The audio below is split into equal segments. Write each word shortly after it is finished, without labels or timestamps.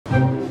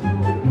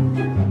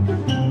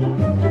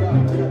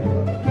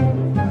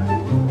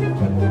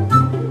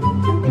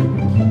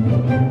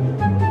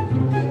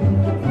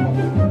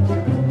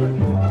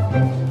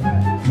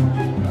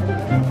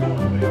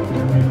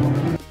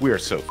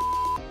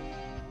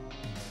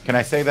Can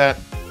I say that?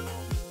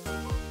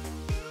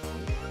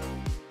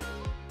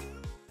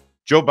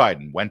 Joe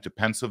Biden went to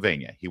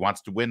Pennsylvania. He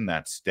wants to win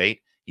that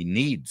state. He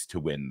needs to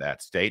win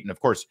that state. And of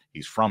course,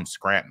 he's from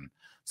Scranton.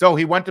 So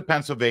he went to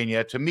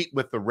Pennsylvania to meet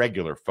with the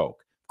regular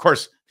folk. Of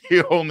course,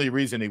 the only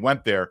reason he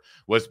went there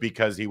was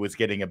because he was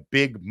getting a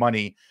big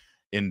money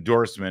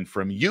endorsement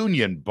from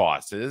union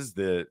bosses.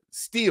 The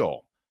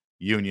steel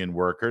union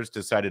workers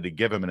decided to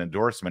give him an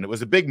endorsement. It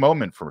was a big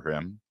moment for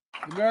him.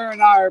 The mayor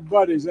and I are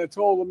buddies. I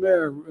told the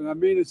mayor, and I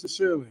mean it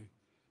sincerely,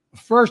 the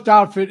first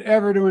outfit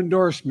ever to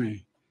endorse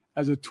me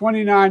as a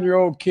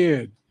 29-year-old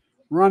kid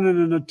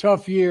running in a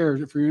tough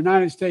year for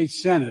United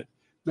States Senate,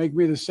 make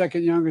me the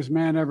second youngest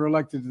man ever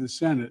elected to the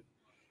Senate,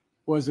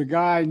 was a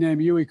guy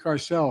named Huey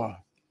Carcella.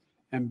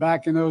 And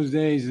back in those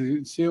days,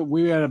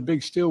 we had a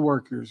big steel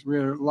workers. We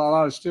had a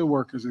lot of steel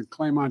workers in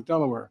Claymont,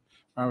 Delaware,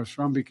 where I was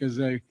from, because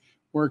they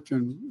worked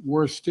in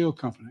Worth Steel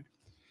Company.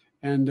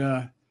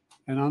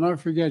 And I'll never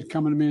forget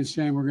coming to me and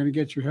saying, we're going to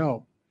get your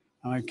help.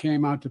 And I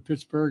came out to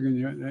Pittsburgh,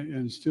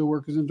 and steel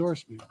workers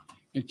endorsed me.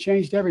 It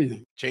changed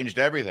everything. Changed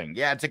everything.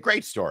 Yeah, it's a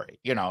great story.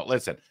 You know,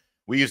 listen,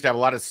 we used to have a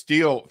lot of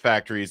steel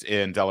factories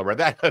in Delaware.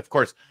 That, of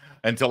course,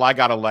 until I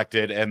got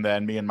elected, and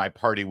then me and my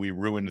party, we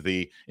ruined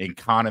the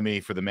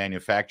economy for the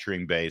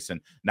manufacturing base. And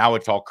now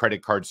it's all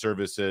credit card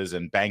services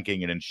and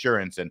banking and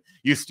insurance. And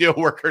you steel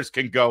workers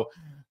can go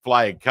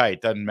fly a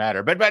kite. Doesn't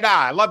matter. But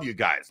I love you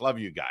guys. Love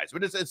you guys.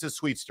 But it's a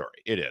sweet story.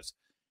 It is.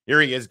 Here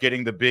he is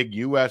getting the big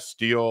U.S.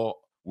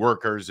 steel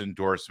workers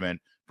endorsement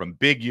from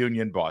big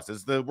union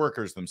bosses. The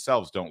workers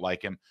themselves don't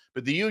like him,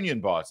 but the union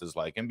bosses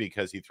like him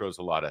because he throws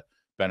a lot of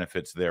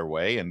benefits their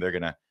way, and they're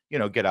going to, you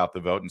know, get out the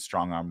vote and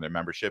strong arm their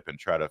membership and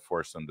try to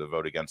force them to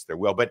vote against their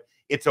will. But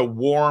it's a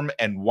warm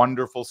and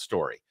wonderful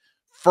story.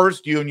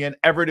 First union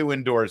ever to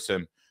endorse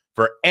him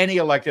for any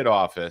elected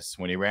office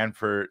when he ran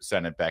for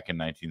Senate back in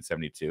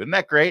 1972. Isn't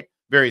that great?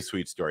 Very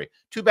sweet story.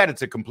 Too bad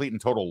it's a complete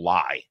and total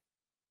lie,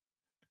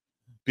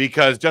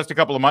 because just a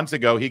couple of months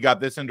ago, he got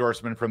this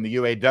endorsement from the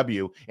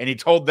UAW, and he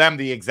told them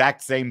the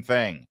exact same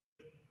thing.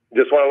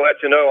 Just want to let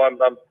you know,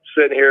 I'm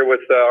sitting here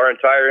with our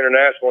entire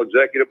international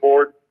executive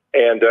board,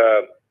 and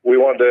we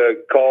wanted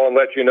to call and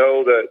let you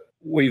know that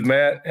we've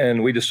met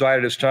and we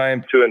decided it's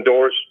time to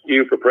endorse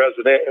you for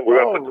president, and we're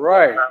going to put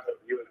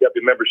the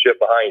UAW membership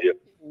behind you.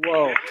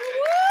 Whoa.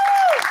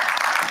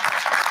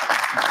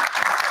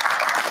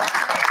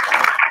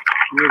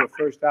 You were the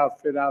first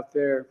outfit out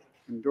there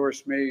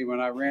endorsed me when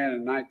I ran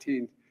in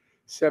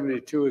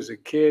 1972 as a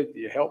kid.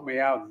 You helped me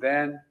out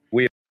then.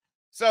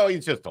 So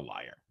he's just a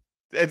liar.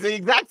 It's the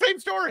exact same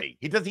story.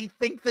 Does he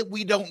think that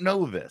we don't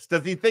know this?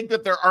 Does he think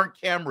that there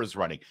aren't cameras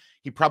running?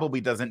 He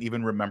probably doesn't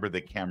even remember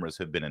that cameras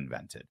have been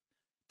invented,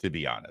 to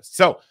be honest.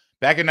 So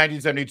back in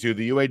 1972,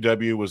 the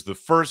UAW was the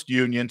first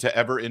union to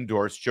ever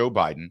endorse Joe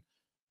Biden,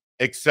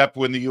 except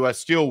when the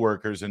U.S.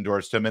 Steelworkers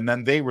endorsed him, and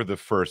then they were the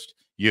first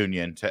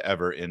union to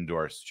ever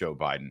endorse Joe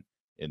Biden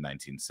in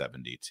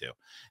 1972.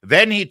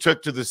 Then he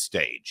took to the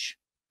stage,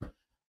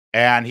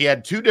 and he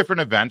had two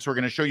different events. We're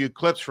going to show you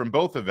clips from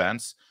both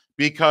events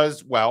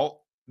because,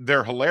 well,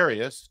 they're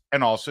hilarious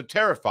and also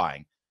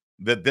terrifying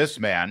that this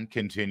man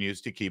continues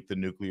to keep the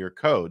nuclear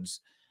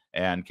codes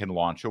and can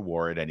launch a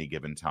war at any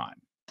given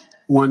time.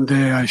 One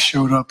day I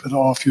showed up at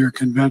off-year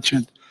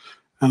convention,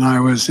 and I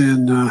was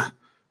in the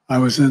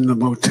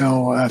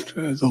motel,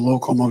 after the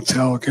local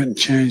motel, getting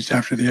changed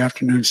after the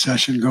afternoon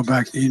session, go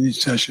back to the evening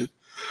session.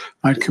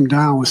 I'd come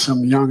down with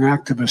some young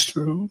activists,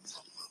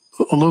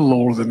 a little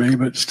older than me,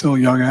 but still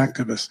young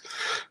activists,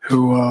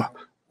 who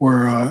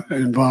were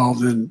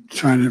involved in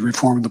trying to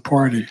reform the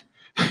party.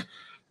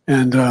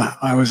 And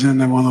I was in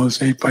one of those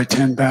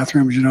 8x10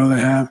 bathrooms, you know,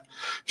 they have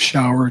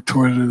shower,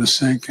 toilet, and a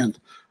sink. And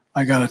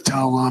I got a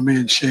towel on me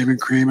and shaving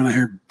cream, and I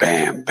hear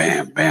bam,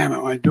 bam, bam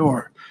at my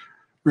door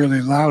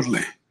really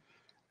loudly.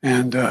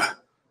 And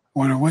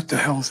wonder what the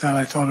hell is that?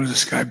 I thought it was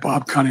this guy,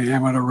 Bob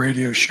Cunningham, on a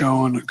radio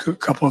show, and a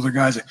couple other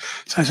guys.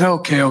 So I said,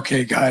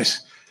 okay,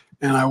 guys.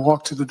 And I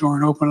walked to the door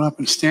and opened it up,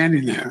 and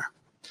standing there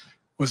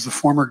was the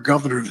former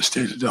governor of the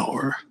state of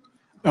Delaware,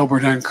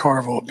 Elbert N.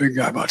 Carville, a big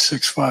guy, about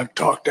 6'5",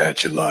 talked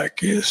at you like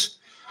this.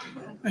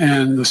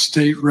 And the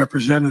state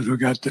representative who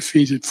got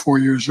defeated 4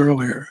 years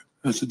earlier,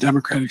 that's a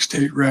Democratic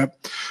state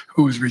rep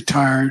who was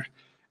retired.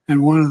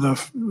 And one of the,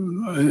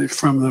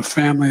 from the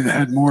family that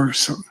had more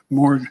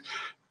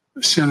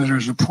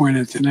senators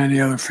appointed than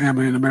any other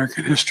family in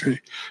American history,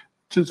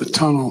 to the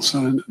tunnels,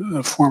 and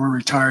the former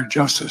retired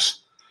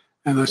justice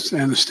and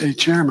the state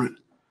chairman.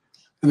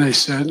 And they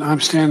said, I'm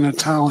standing in a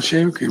towel and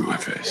shaving cream on my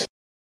face.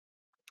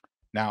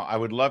 Now, I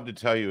would love to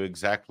tell you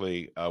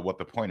exactly what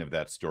the point of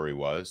that story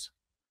was,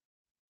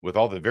 with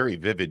all the very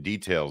vivid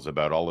details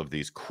about all of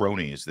these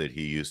cronies that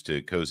he used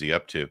to cozy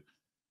up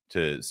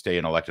to stay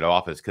in elected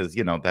office, because,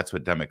 you know, that's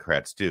what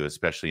Democrats do,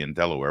 especially in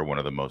Delaware, one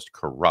of the most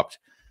corrupt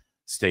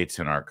states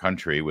in our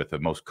country with the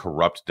most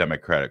corrupt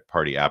Democratic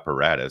Party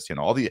apparatus. You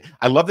know,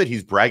 I love that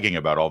he's bragging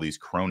about all these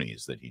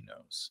cronies that he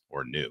knows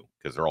or knew,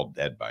 because they're all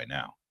dead by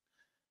now.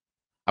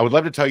 I would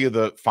love to tell you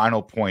the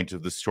final point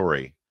of the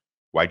story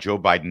why Joe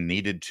Biden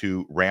needed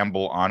to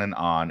ramble on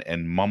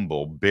and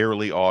mumble,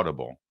 barely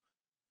audible,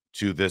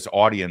 to this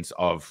audience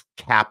of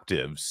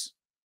captives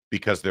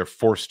because they're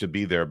forced to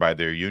be there by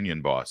their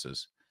union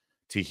bosses,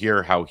 to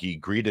hear how he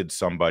greeted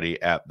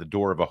somebody at the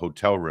door of a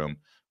hotel room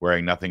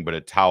wearing nothing but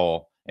a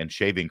towel and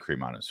shaving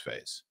cream on his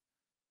face.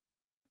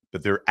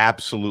 But there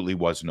absolutely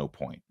was no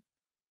point.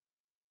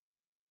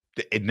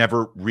 It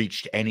never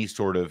reached any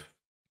sort of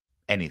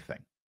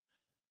anything.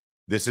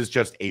 This is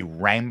just a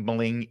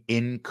rambling,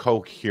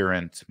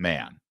 incoherent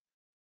man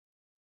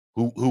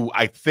who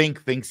I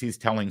think thinks he's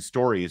telling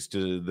stories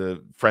to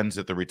the friends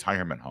at the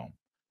retirement home.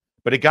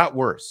 But it got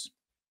worse.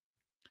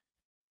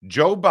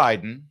 Joe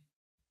Biden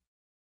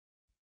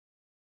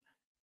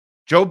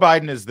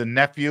is the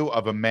nephew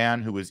of a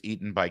man who was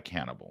eaten by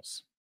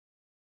cannibals.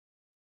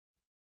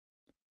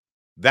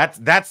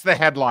 That's the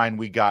headline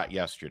we got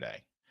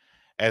yesterday,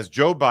 as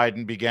Joe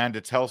Biden began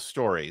to tell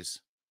stories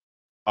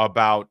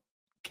about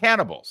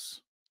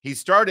cannibals. He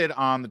started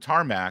on the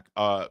tarmac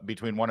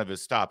between one of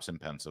his stops in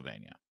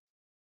Pennsylvania.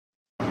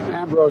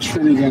 Ambrose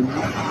Finnegan,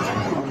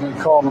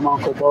 we called him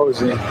Uncle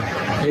Bozy.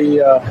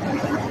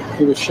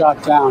 He was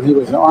shot down. He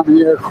was in the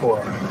Army Air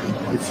Corps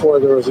before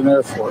there was an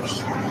Air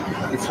Force.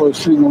 He flew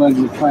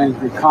single-engine planes,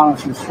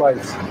 reconnaissance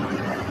flights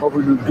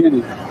over New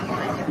Guinea.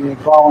 He had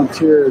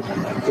volunteered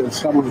because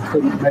someone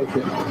couldn't make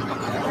it.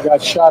 He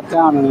got shot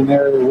down in an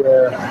area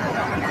where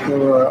there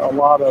were a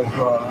lot of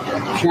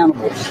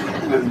cannibals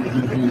in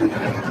New Guinea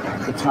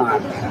at the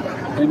time.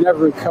 They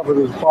never recovered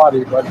his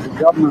body, but the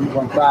government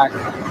went back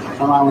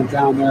when I went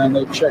down there and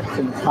they checked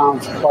and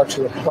found parts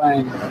of the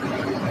plane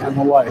and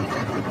the like.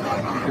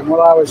 And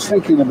what I was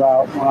thinking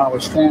about when I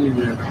was standing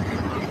there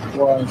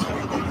was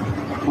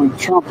when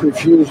Trump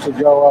refused to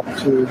go up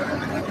to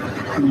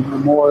the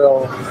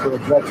memorial for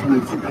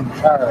veterans in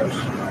Paris,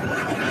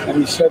 and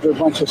he said they're a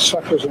bunch of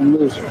suckers and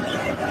losers.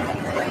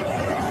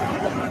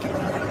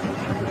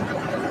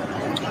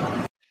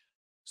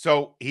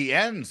 So he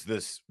ends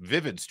this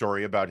vivid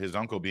story about his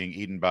uncle being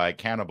eaten by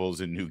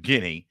cannibals in New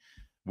Guinea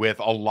with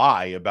a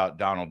lie about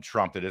Donald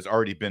Trump that has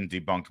already been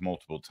debunked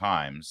multiple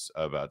times,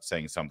 about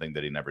saying something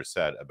that he never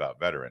said about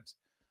veterans.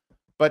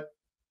 But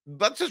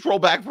let's just roll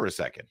back for a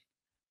second.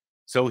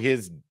 So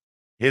his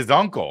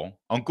uncle,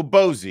 Uncle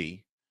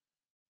Bozy,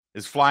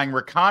 is flying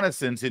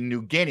reconnaissance in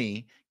New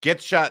Guinea,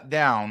 gets shot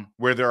down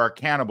where there are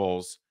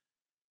cannibals,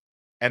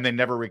 and they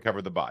never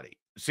recover the body,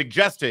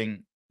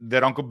 suggesting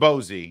that Uncle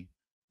Bozy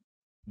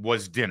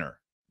was dinner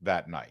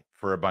that night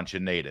for a bunch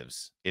of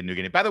natives in New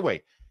Guinea. By the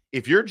way,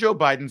 if you're Joe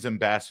Biden's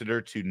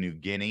ambassador to New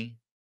Guinea,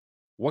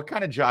 what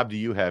kind of job do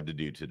you have to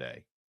do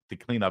today to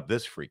clean up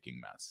this freaking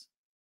mess?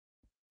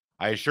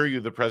 I assure you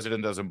the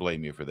president doesn't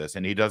blame you for this,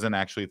 and he doesn't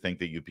actually think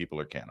that you people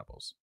are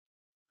cannibals.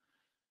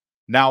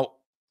 Now,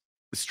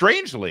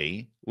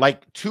 strangely,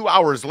 like 2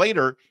 hours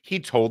later, he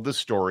told the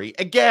story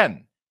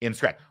again in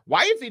Scranton.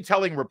 Why is he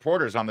telling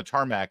reporters on the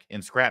tarmac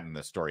in Scranton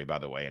this story, by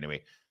the way?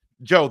 Anyway,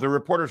 Joe, the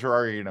reporters are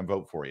already going to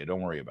vote for you.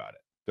 Don't worry about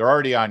it. They're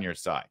already on your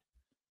side.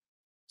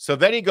 So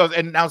then he goes,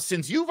 and now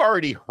since you've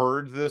already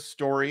heard this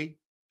story,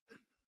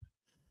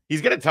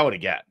 he's going to tell it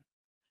again.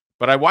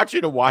 But I want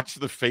you to watch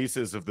the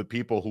faces of the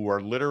people who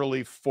are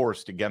literally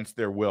forced against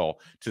their will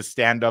to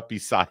stand up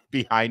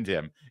behind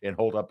him and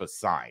hold up a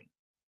sign,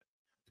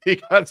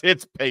 because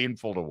it's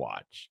painful to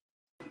watch.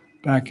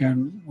 Back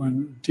in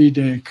when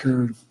D-Day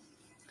occurred,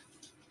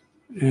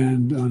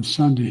 and on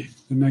Sunday,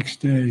 the next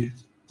day,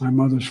 my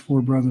mother's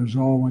 4 brothers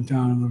all went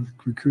down to the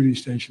recruiting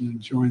station and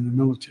joined the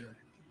military.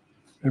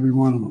 Every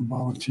one of them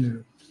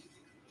volunteered.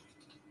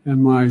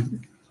 And my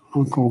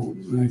uncle,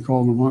 they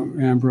called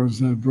him Ambrose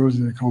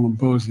Brozy, they called him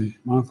Bozy.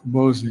 My Uncle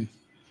Bozy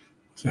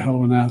was a hell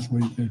of an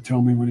athlete, they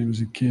tell me, when he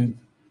was a kid.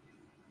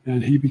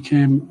 And he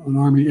became an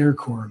Army Air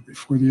Corps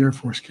before the Air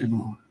Force came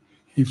along.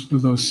 He flew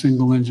those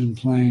single-engine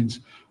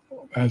planes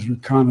as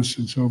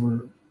reconnaissance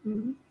over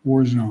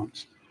war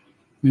zones.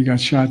 He got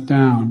shot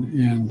down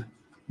in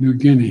New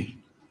Guinea,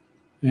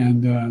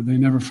 and they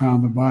never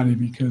found the body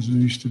because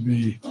there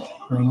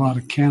were a lot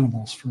of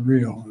cannibals for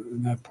real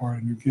in that part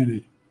of New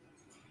Guinea.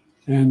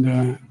 And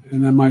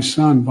then my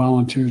son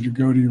volunteered to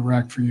go to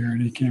Iraq for a year,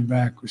 and he came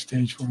back with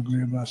stage 4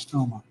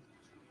 glioblastoma.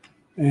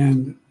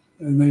 And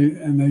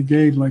they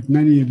gave, like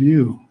many of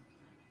you,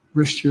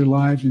 risked your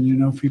lives, and you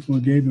know people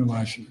who gave their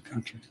lives to the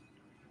country.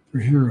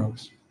 They're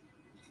heroes.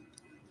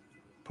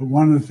 But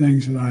one of the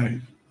things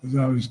that as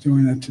I was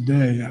doing that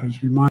today, I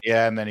was reminded.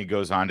 Yeah, and then he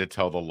goes on to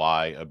tell the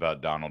lie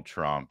about Donald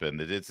Trump, and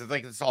it's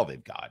like it's all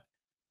they've got.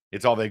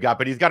 It's all they've got.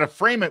 But he's got to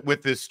frame it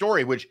with this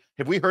story, which,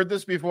 have we heard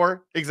this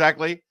before?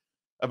 Exactly.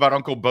 About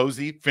Uncle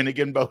Bozy,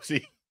 Finnegan.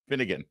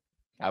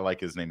 I like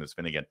his name is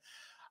Finnegan.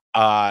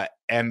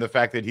 And the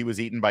fact that he was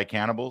eaten by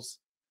cannibals.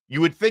 You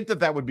would think that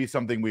that would be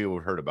something we would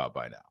have heard about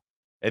by now.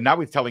 And now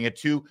he's telling it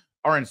to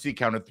RNC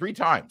counted 3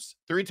 times.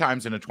 3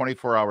 times in a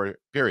 24-hour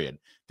period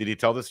did he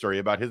tell the story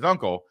about his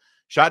uncle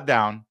shot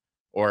down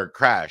or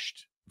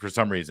crashed for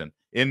some reason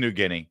in New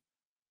Guinea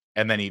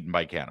and then eaten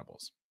by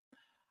cannibals.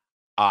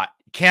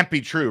 Can't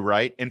be true,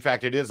 right? In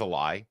fact, it is a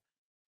lie.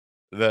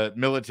 The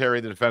military,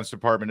 the Defense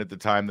Department at the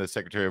time, the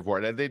Secretary of War,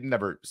 they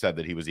never said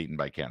that he was eaten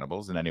by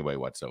cannibals in any way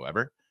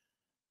whatsoever.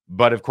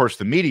 But of course,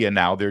 the media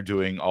now, they're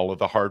doing all of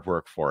the hard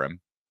work for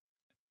him.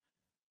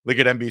 Look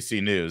at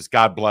NBC News.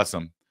 God bless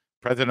him.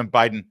 President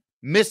Biden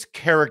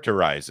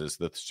mischaracterizes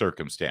the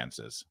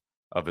circumstances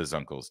of his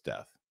uncle's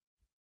death.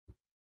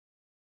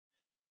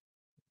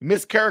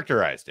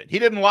 Mischaracterized it. He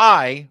didn't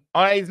lie.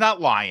 He's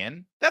not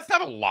lying. That's not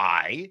a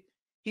lie.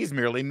 He's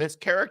merely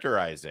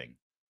mischaracterizing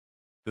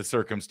the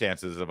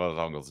circumstances of his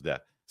uncle's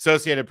death.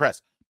 Associated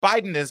Press.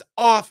 Biden is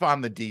off on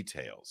the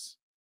details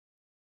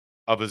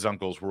of his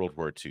uncle's World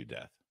War II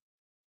death.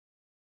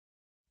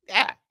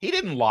 Yeah, he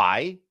didn't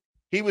lie.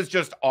 He was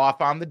just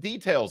off on the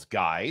details,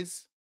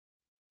 guys.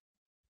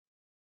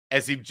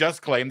 As he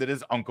just claimed that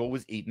his uncle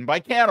was eaten by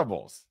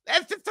cannibals.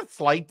 That's just a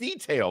slight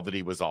detail that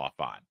he was off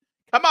on.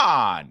 Come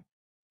on.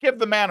 Give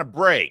the man a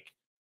break.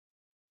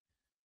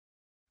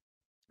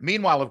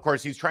 Meanwhile, of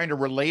course, he's trying to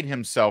relate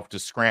himself to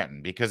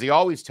Scranton because he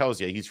always tells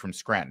you he's from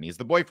Scranton. He's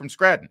the boy from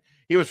Scranton.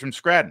 He was from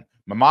Scranton.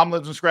 My mom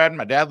lives in Scranton.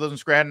 My dad lives in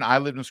Scranton. I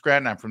lived in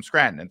Scranton. I'm from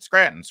Scranton. And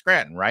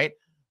Scranton, right?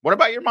 What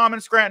about your mom in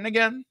Scranton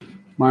again?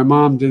 My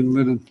mom didn't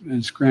live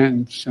in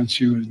Scranton since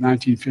she was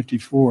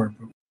 1954.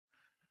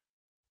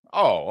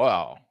 Oh,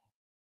 well.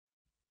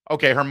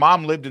 Okay, her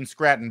mom lived in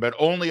Scranton, but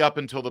only up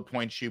until the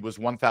point she was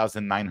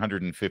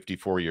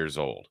 1,954 years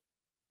old.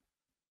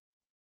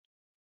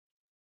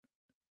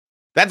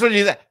 That's what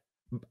he said.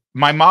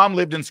 My mom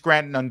lived in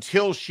Scranton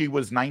until she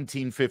was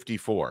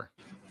 1954.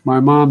 My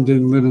mom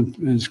didn't live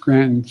in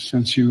Scranton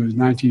since she was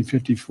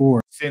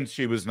 1954. Since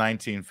she was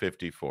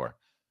 1954.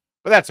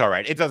 But that's all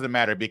right. It doesn't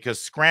matter because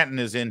Scranton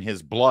is in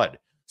his blood.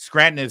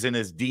 Scranton is in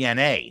his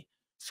DNA.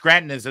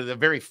 Scranton is the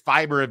very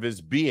fiber of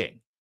his being.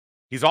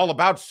 He's all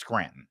about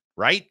Scranton,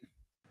 right?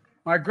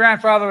 My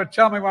grandfather would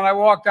tell me when I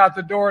walked out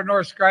the door in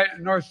North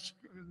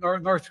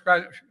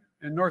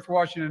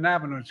Washington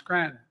Avenue in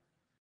Scranton.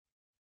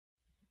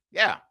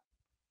 Yeah.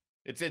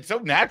 It's so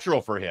natural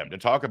for him to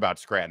talk about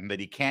Scranton that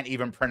he can't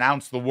even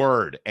pronounce the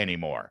word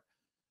anymore.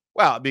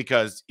 Well,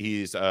 because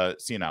he's a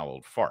senile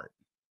old fart.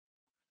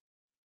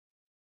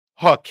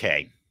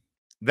 Okay.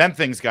 Then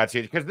things got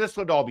serious because this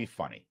would all be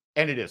funny.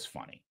 And it is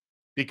funny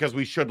because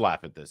we should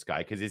laugh at this guy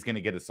because he's going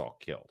to get us all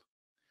killed.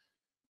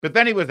 But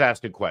then he was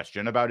asked a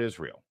question about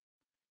Israel.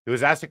 He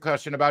was asked a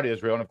question about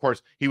Israel. And of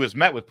course, he was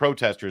met with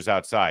protesters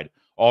outside,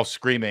 all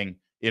screaming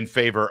in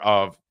favor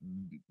of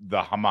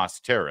the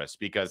Hamas terrorists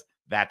because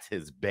that's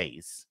his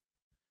base.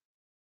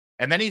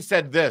 And then he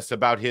said this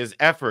about his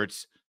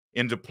efforts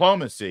in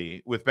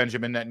diplomacy with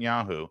Benjamin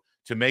Netanyahu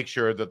to make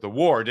sure that the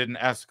war didn't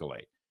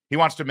escalate. He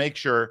wants to make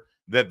sure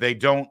that they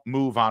don't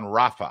move on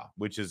Rafah,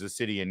 which is a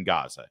city in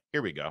Gaza.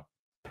 Here we go.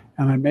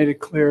 And I made it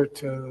clear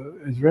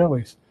to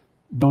Israelis,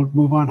 don't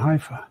move on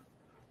Haifa.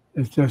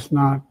 It's just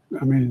not,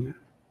 I mean,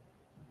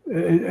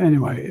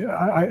 anyway,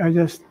 I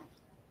just,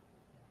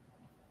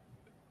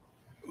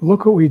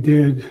 look what we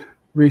did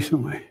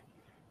recently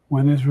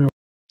when Israel.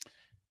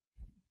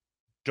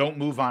 Don't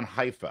move on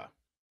Haifa,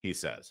 he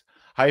says.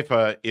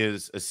 Haifa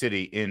is a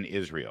city in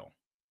Israel.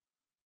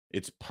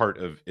 It's part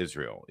of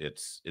Israel.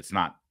 It's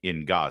not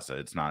in Gaza.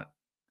 It's not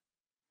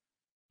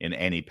in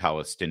any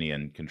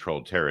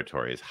Palestinian-controlled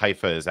territories.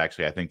 Haifa is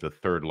actually, I think, the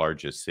third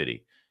largest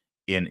city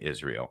in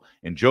Israel.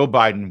 And Joe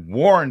Biden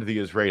warned the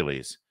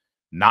Israelis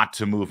not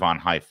to move on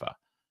Haifa.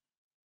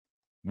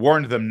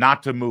 Warned them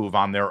not to move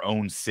on their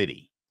own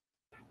city.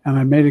 And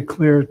I made it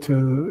clear to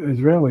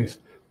Israelis,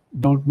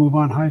 don't move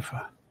on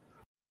Haifa.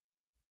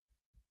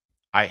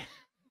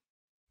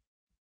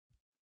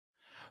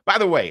 By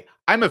the way,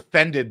 I'm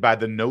offended by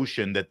the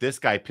notion that this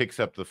guy picks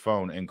up the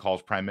phone and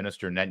calls Prime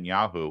Minister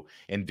Netanyahu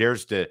and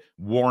dares to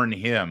warn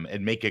him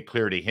and make it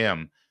clear to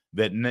him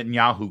that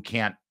Netanyahu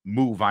can't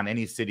move on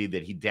any city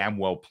that he damn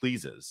well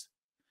pleases,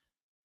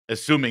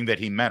 assuming that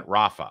he meant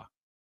Rafah.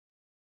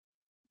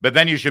 But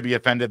then you should be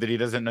offended that he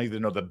doesn't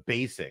even know the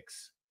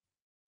basics.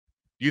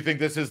 Do you think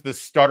this is the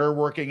stutter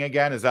working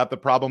again? Is that the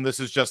problem? This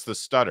is just the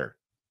stutter.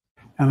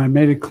 And I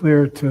made it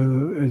clear to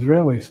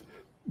Israelis,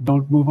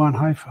 don't move on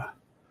Haifa.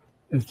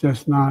 It's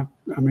just not,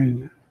 I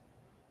mean,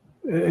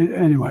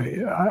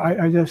 anyway,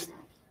 I just.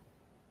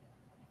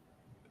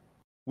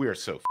 We are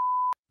so.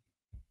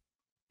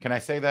 Can I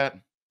say that?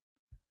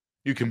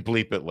 You can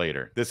bleep it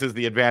later. This is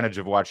the advantage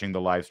of watching the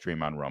live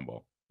stream on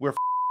Rumble. We're.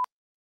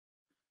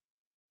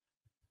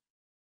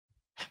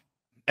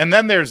 And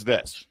then there's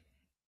this.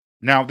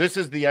 Now, this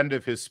is the end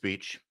of his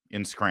speech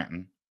in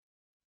Scranton.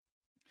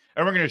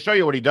 And we're going to show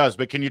you what he does.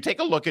 But can you take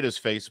a look at his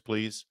face,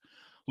 please?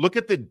 Look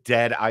at the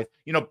dead eye.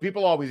 You know,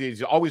 people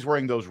he's always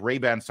wearing those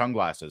Ray-Ban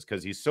sunglasses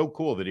because he's so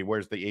cool that he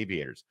wears the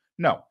aviators.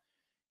 No,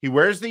 he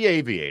wears the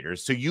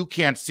aviators so you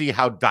can't see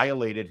how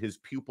dilated his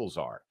pupils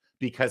are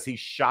because he's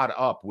shot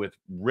up with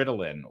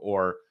Ritalin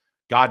or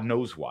God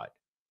knows what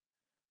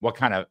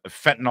kind of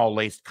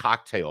fentanyl-laced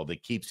cocktail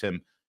that keeps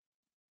him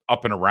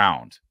up and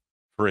around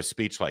for a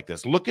speech like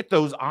this. Look at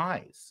those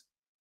eyes.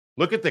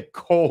 Look at the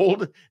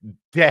cold,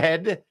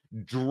 dead,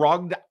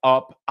 drugged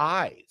up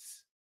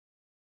eyes.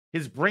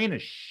 His brain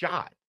is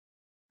shot.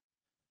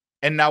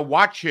 And now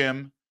watch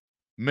him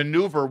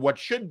maneuver what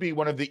should be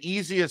one of the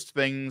easiest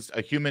things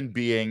a human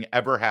being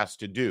ever has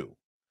to do: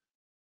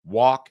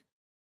 walk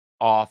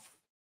off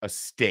a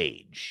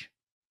stage.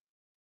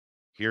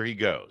 Here he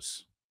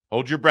goes.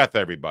 Hold your breath,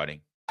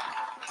 everybody.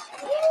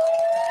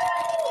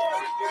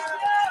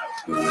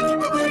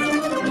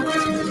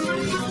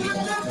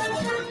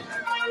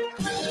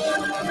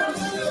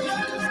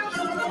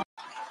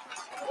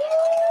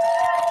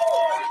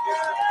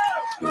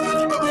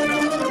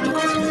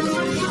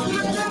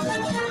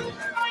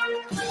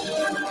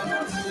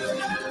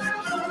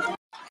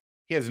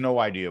 He has no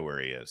idea where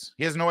he is.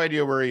 He has no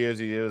idea where he is.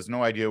 He has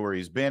no idea where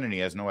he's been, and he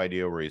has no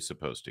idea where he's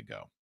supposed to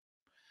go.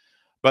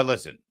 But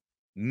listen,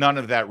 none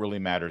of that really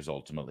matters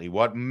ultimately.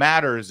 What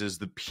matters is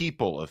the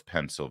people of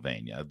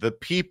Pennsylvania, the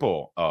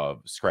people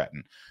of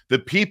Scranton, the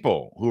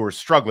people who are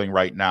struggling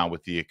right now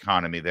with the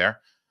economy there,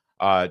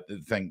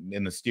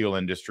 in the steel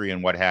industry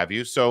and what have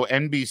you. So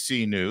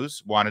NBC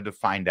News wanted to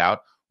find out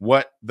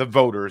what the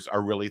voters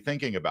are really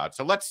thinking about.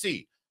 So let's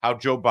see how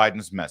Joe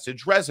Biden's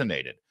message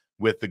resonated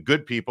with the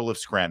good people of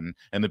Scranton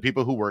and the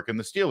people who work in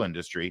the steel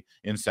industry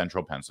in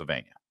central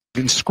Pennsylvania.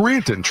 In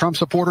Scranton, Trump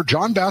supporter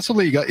John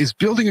Basiliga is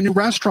building a new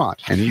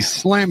restaurant, and he's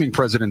slamming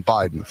President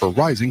Biden for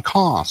rising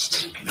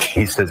costs.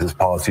 He says his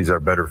policies are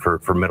better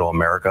for middle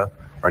America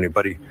or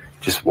anybody.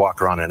 Just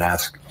walk around and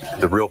ask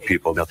the real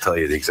people. They'll tell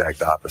you the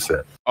exact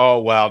opposite.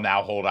 Oh, well,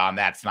 now hold on.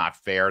 That's not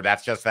fair.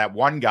 That's just that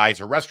one guy's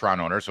a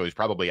restaurant owner, so he's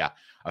probably a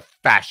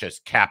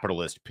fascist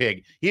capitalist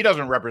pig. He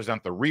doesn't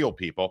represent the real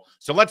people.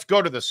 So let's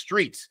go to the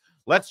streets.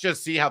 Let's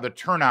just see how the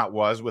turnout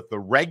was with the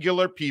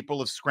regular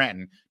people of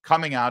Scranton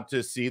coming out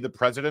to see the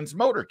president's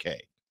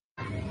motorcade.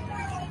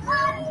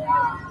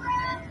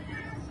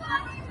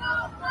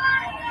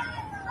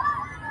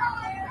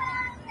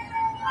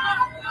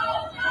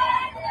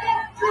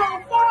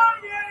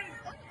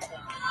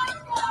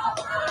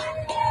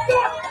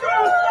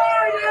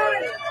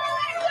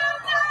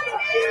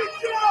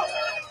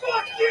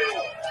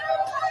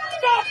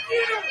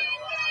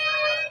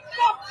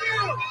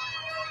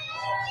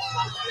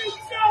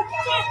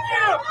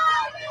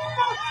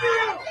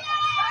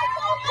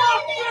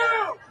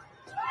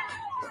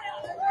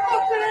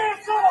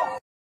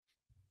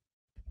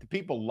 The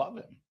people love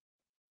him.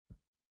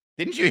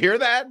 Didn't you hear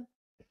that?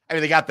 I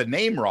mean, they got the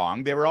name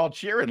wrong. They were all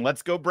cheering,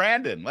 "Let's go,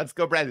 Brandon. Let's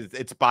go, Brandon."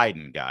 It's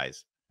Biden,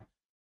 guys.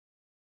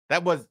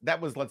 That was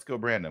 "Let's go,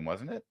 Brandon,"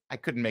 wasn't it? I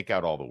couldn't make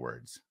out all the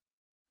words.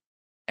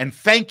 And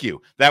thank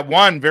you. That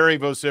one very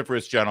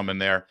vociferous gentleman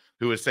there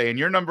who was saying,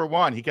 "You're number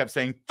one." He kept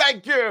saying,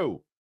 "Thank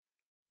you.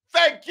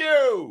 Thank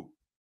you.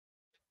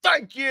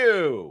 Thank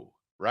you."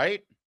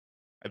 Right?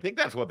 I think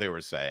that's what they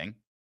were saying.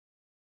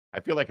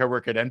 I feel like I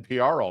work at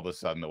NPR all of a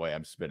sudden the way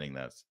I'm spinning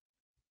this.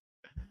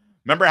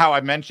 Remember how I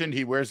mentioned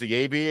he wears the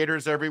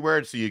aviators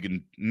everywhere so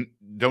you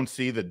don't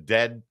see the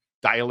dead,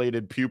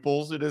 dilated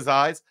pupils in his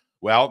eyes?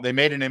 Well, they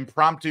made an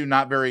impromptu,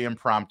 not very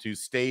impromptu,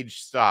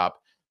 stage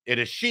stop at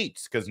a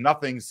Sheetz, because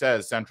nothing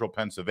says central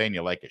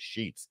Pennsylvania like a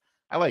Sheetz.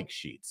 I like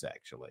Sheetz,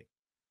 actually.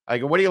 I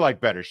go, what do you like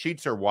better,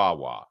 Sheetz or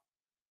Wawa?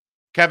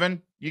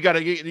 Kevin, you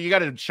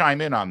gotta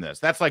chime in on this.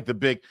 That's like the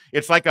big,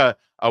 it's like a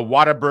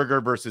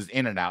Whataburger versus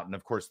In-N-Out, and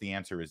of course the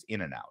answer is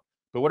In-N-Out.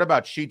 But what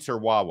about Sheetz or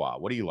Wawa?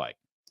 What do you like?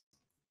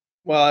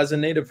 Well, as a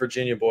native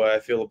Virginia boy,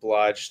 I feel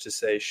obliged to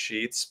say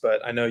Sheetz,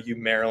 but I know you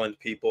Maryland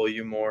people,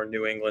 you more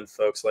New England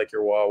folks like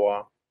your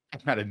Wawa.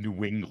 I'm not a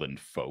New England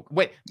folk.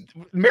 Wait,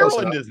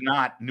 Maryland is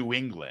not New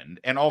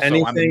England, and also I'm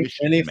a Michigan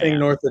anything man.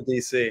 North of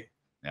DC.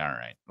 All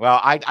right. Well,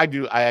 I like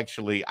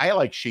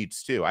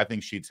Sheetz too. I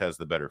think Sheetz has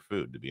the better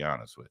food, to be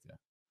honest with you.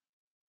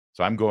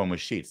 So I'm going with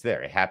Sheetz.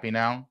 There, you happy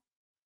now?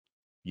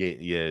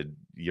 You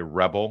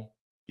rebel,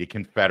 you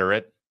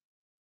Confederate.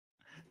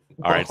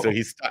 All right, so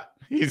he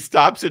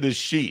stops at his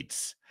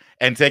Sheetz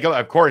and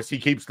of course, he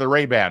keeps the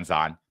Ray-Bans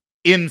on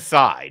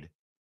inside.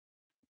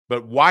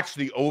 But watch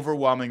the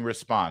overwhelming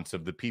response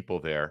of the people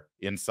there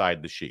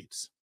inside the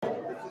Sheetz.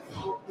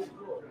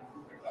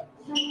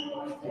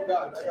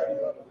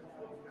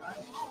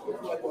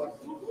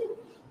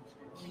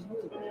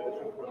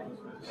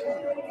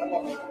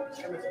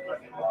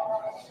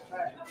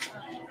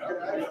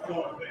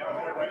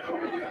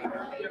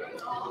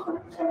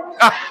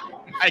 Oh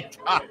my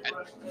God.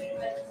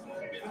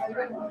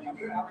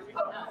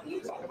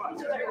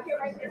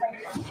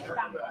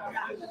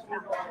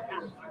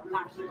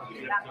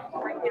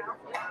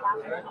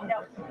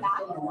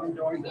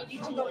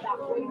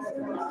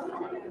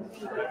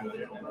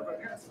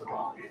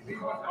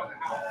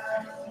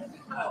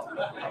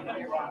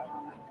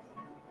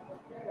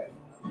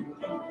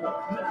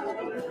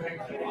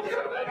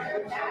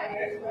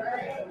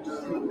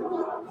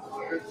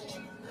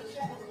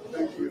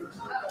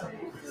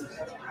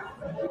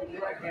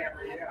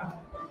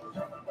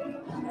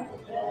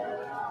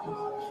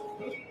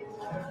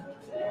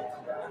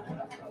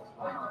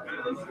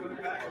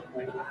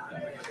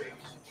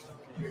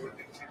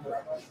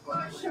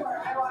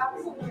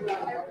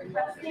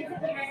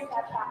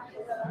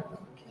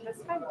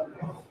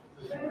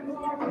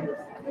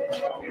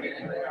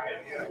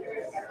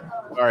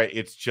 All right,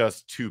 it's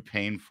just too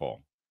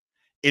painful.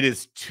 It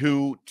is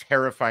too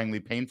terrifyingly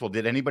painful.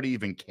 Did anybody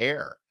even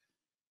care?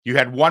 You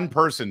had one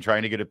person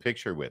trying to get a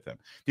picture with him.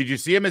 Did you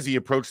see him as he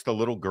approached the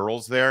little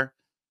girls there?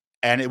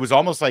 And it was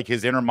almost like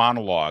his inner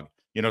monologue.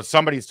 You know,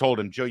 somebody's told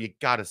him, Joe, you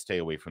got to stay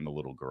away from the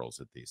little girls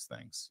at these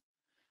things.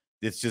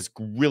 It's just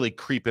really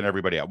creeping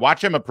everybody out.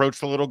 Watch him approach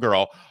the little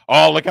girl.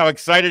 Oh, look how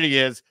excited he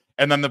is.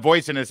 And then the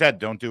voice in his head,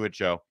 don't do it,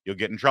 Joe. You'll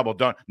get in trouble.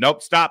 Don't.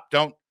 Nope, stop.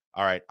 Don't.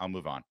 All right, I'll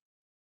move on.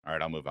 All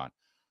right, I'll move on.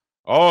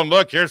 Oh, and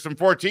look, here's some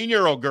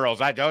 14-year-old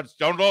girls. I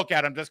don't look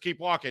at them. Just keep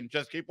walking.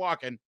 Just keep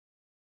walking.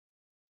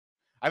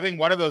 I think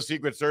one of those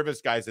Secret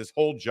Service guys, his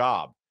whole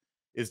job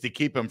is to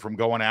keep him from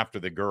going after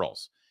the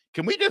girls.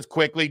 Can we just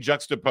quickly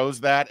juxtapose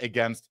that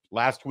against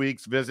last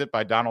week's visit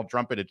by Donald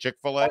Trump at a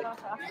Chick-fil-A?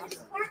 This is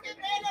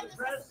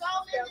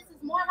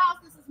Morehouse.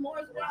 This is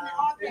Morris Brown and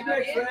all that.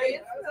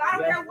 I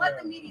don't care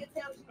what the media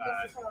tells you.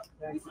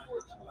 We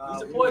support you. We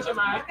support you,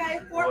 man. Okay,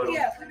 4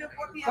 p.m. We do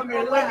 4 p.m. Come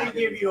here, let me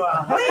give you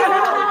a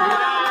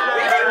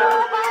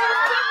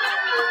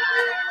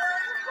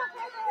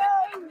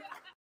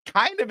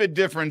Kind of a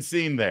different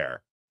scene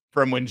there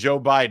from when Joe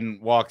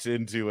Biden walks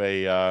into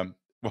a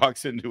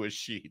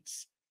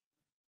Sheetz.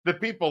 The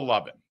people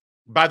love him.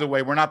 By the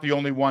way, we're not the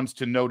only ones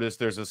to notice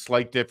there's a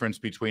slight difference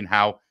between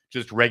how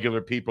just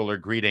regular people are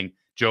greeting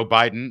Joe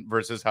Biden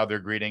versus how they're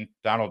greeting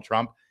Donald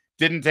Trump.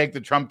 Didn't take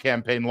the Trump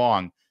campaign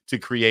long to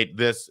create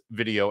this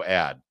video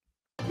ad.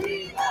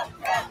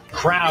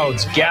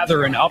 Crowds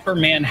gather in Upper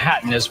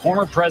Manhattan as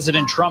former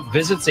President Trump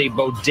visits a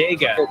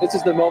bodega. This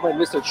is the moment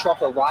Mr.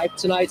 Trump arrived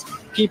tonight.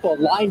 People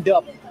lined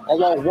up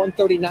along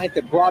 139th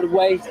and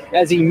Broadway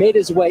as he made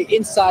his way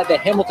inside the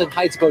Hamilton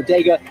Heights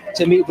bodega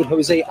to meet with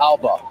Jose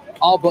Alba.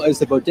 Alba is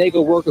the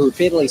bodega worker who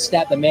fatally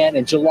stabbed the man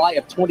in July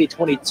of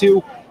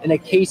 2022 in a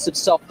case of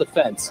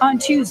self-defense. On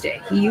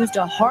Tuesday, he used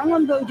a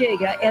Harlem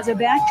bodega as a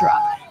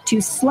backdrop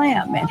to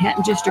slam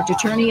Manhattan District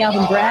Attorney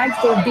Alvin Bragg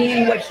for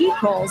being what he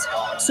calls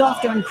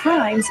soft on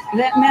crimes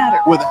that matter.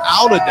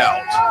 Without a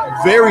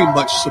doubt, very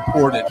much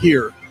supported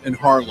here in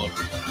Harlem.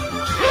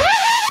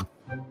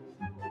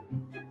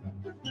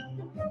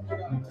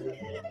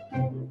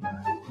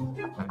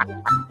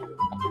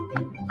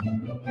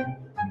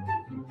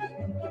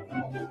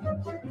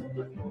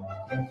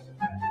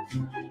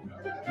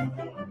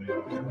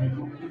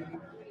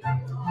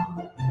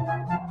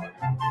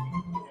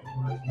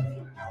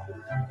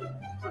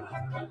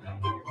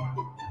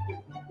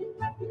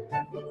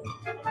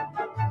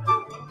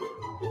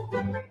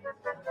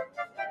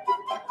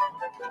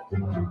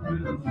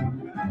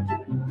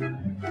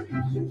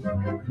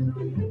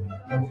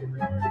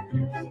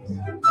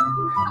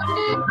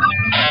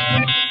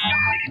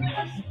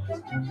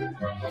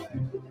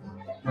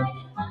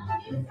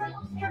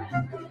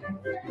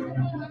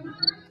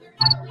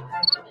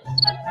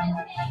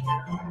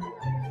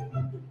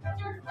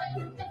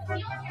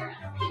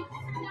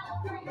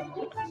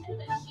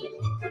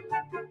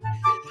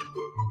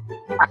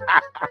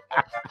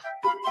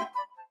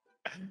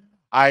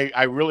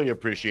 I really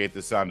appreciate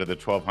the sound of the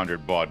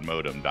 1200 baud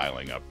modem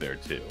dialing up there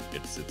too.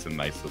 It's a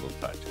nice little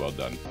touch. Well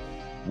done.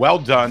 Well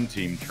done,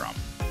 Team Trump.